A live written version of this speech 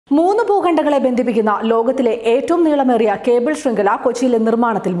3 ഭൂഖണ്ഡങ്ങളെ ബന്ധിപ്പിക്കുന്ന ലോകത്തിലെ ഏറ്റവും നീളമേറിയ കേബിൾ ശൃംഖല കൊച്ചിയിലെ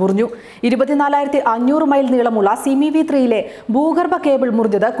നിർമ്മാണത്തിൽ മുറിഞ്ഞു. 24,500 മൈൽ നീളമുള്ള SE-ME-WE3യിലെ ഭൂഗർഭ കേബിൾ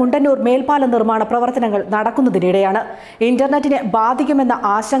മുറിഞ്ഞത് കുണ്ടന്നൂർ മേൽപ്പാല നിർമ്മാണ പ്രവർത്തനങ്ങൾ നടക്കുന്നതിനിടെയാണ്. ഇന്റർനെറ്റിനെ ബാധിക്കുമെന്ന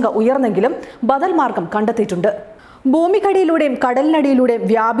ആശങ്ക ഉയർന്നെങ്കിലും ബദൽ മാർഗം കണ്ടെത്തിയിട്ടുണ്ട്. ഭൂമിക്കടിയിലൂടെയും കടലിനടിയിലൂടെയും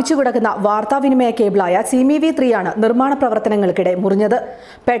വ്യാപിച്ചു കിടക്കുന്ന വാർത്താവിനിമയ കേബിളായ SE-ME-WE3 ആണ് നിർമ്മാണ പ്രവർത്തനങ്ങൾക്കിടെ മുറിഞ്ഞത്.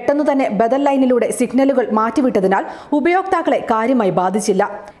 പെട്ടെന്നു തന്നെ ബദൽ ലൈനിലൂടെ സിഗ്നലുകൾ മാറ്റിവിട്ടതിനാൽ ഉപയോക്താക്കളെ കാര്യമായി ബാധിച്ചില്ല.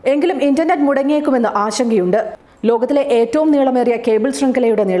 എങ്കിലും ഇന്റർനെറ്റ് മുടങ്ങിയേക്കുമെന്ന് ആശങ്കയുണ്ട്. ലോകത്തിലെ ഏറ്റവും നീളമേറിയ കേബിൾ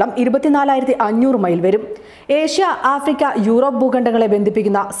ശൃംഖലയുടെ നീളം 24,500 മൈൽ വരും. ഏഷ്യ, ആഫ്രിക്ക, യൂറോപ്പ് ഭൂഖണ്ഡങ്ങളെ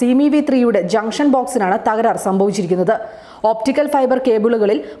ബന്ധിപ്പിക്കുന്ന SE-ME-WE3യുടെ ജംഗ്ഷൻ ബോക്സിനാണ് തകരാർ സംഭവിച്ചിരിക്കുന്നത്. ഓപ്റ്റിക്കൽ ഫൈബർ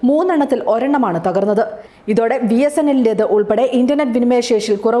കേബിളുകളിൽ 3 എണ്ണത്തിൽ ഒരെണ്ണമാണ് തകർന്നത്. ഇതോടെ BSNLന്റേത് ഉൾപ്പെടെ ഇന്റർനെറ്റ്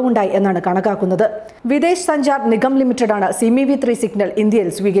വിനിമയശേഷിയിൽ കുറവുണ്ടായി എന്നാണ് കണക്കാക്കുന്നത്. വിദേശ് സഞ്ചാർ നിഗം ലിമിറ്റഡാണ് SE-ME-WE3 സിഗ്നൽ ഇന്ത്യയിൽ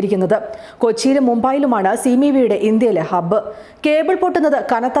സ്വീകരിക്കുന്നത്. കൊച്ചിയിലും മുംബൈയിലുമാണ് SE-ME-WEയുടെ ഇന്ത്യയിലെ ഹബ്ബ്. കേബിൾ പൊട്ടുന്നത്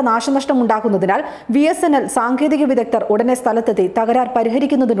കനത്ത നാശനഷ്ടമുണ്ടാക്കുന്നതിനാൽ BSNL സാങ്കേതിക വിദഗ്ധർ ഉടനെ സ്ഥലത്തെത്തി തകരാർ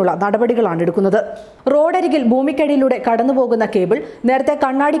പരിഹരിക്കുന്നതിനുള്ള നടപടികളാണ് എടുക്കുന്നത്. റോഡരികിൽ ഭൂമിക്കടിയിലൂടെ കടന്നുപോകുന്ന കേബിൾ നേരത്തെ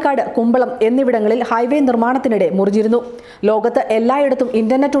കണ്ണാടിക്കാട്, കുമ്പളം എന്നിവിടങ്ങളിൽ ഹൈവേ നിർമ്മാണത്തിനിടെ മുറിഞ്ഞിരുന്നു. ലോകത്ത് എല്ലായിടത്തും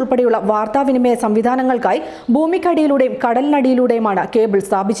ഇന്റർനെറ്റ് ഉൾപ്പെടെയുള്ള വാർത്താവിനിമയ സംവിധാനങ്ങൾക്കായി ഭൂമിക്കടിയിലൂടെയും കടലിനടിയിലൂടെയുമാണ് കേബിൾ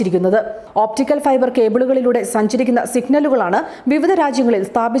സ്ഥാപിച്ചിരിക്കുന്നത്. ഓപ്റ്റിക്കൽ ഫൈബർ കേബിളുകളിലൂടെ സഞ്ചരിക്കുന്ന സിഗ്നലുകളാണ് വിവിധ രാജ്യങ്ങളിൽ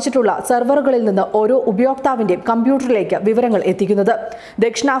സ്ഥാപിച്ചിട്ടുള്ള സെർവറുകളിൽ നിന്ന് ഓരോ ഉപയോക്താവിന്റെയും കമ്പ്യൂട്ടറിലേക്ക് വിവരങ്ങൾ എത്തിക്കുന്നത്.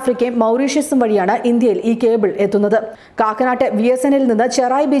 ദക്ഷിണാഫ്രിക്കയും മൗറീഷ്യസും വഴിയാണ് ഇന്ത്യയിൽ ഈ കേബിൾ എത്തുന്നത്. കാക്കനാട്ടെ BSNL നിന്ന്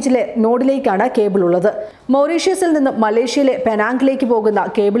ചെറായി ബീച്ചിലെ നോഡിലേക്കാണ് കേബിൾ ഉള്ളത്. മൗറീഷ്യസിൽ നിന്ന് മലേഷ്യയിലെ പെനാംഗിലേക്ക് പോകുന്ന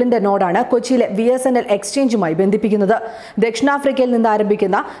കേബിളിന്റെ നോഡാണ് കൊച്ചിയിലെ BSNL എക്സ്ചേഞ്ചുമായി ബന്ധിപ്പിക്കുന്നത്. ദക്ഷിണാഫ്രിക്കയിൽ നിന്ന്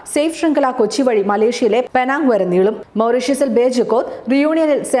ആരംഭിക്കുന്ന സേഫ് ശൃംഖല കൊച്ചി വഴി മലേഷ്യയിലെ പെനാങ് വരെ നീളും. മൗറീഷ്യസിൽ ബേജക്കോത്ത്,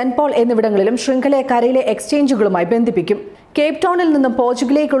 റിയൂണിയനിൽ സെന്റ് പോൾ എന്നിവിടങ്ങളിലും ശൃംഖലയെ കരയിലെ എക്സ്ചേഞ്ചുകളുമായി ബന്ധിപ്പിക്കും. കേപ്പ് ടൗണിൽ നിന്നും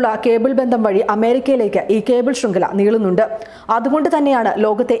പോർച്ചുഗലിലേക്കുള്ള കേബിൾ ബന്ധം വഴി അമേരിക്കയിലേക്ക് ഈ കേബിൾ ശൃംഖല നീളുന്നുണ്ട്. അതുകൊണ്ട് തന്നെയാണ്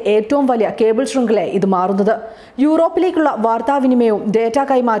ലോകത്തെ ഏറ്റവും വലിയ കേബിൾ ശൃംഖലയായി ഇത് മാറുന്നത്. യൂറോപ്പിലേക്കുള്ള വാർത്താവിനിമയവും ഡേറ്റ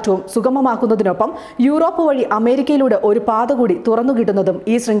കൈമാറ്റവും സുഗമമാക്കുന്നതിനൊപ്പം യൂറോപ്പ് വഴി അമേരിക്കയിലൂടെ ഒരു പാത കൂടി തുറന്നു കിട്ടുന്നതും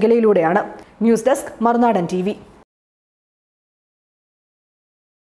ഈ ശൃംഖലയിലൂടെയാണ്. ന്യൂസ് ഡെസ്ക്, മറുനാടൻ TV.